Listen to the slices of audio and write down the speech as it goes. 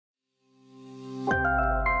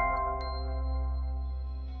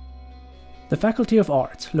The Faculty of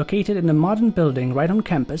Arts, located in a modern building right on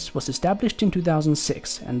campus, was established in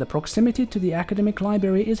 2006, and the proximity to the academic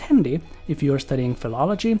library is handy if you are studying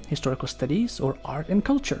philology, historical studies, or art and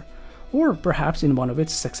culture, or perhaps in one of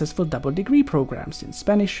its successful double degree programs in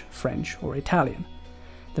Spanish, French, or Italian.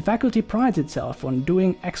 The faculty prides itself on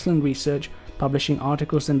doing excellent research, publishing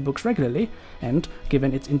articles and books regularly, and,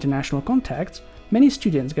 given its international contacts, many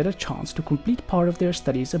students get a chance to complete part of their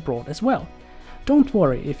studies abroad as well. Don't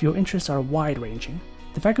worry if your interests are wide-ranging.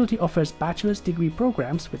 The faculty offers bachelor's degree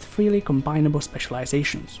programs with freely combinable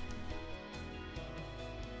specializations.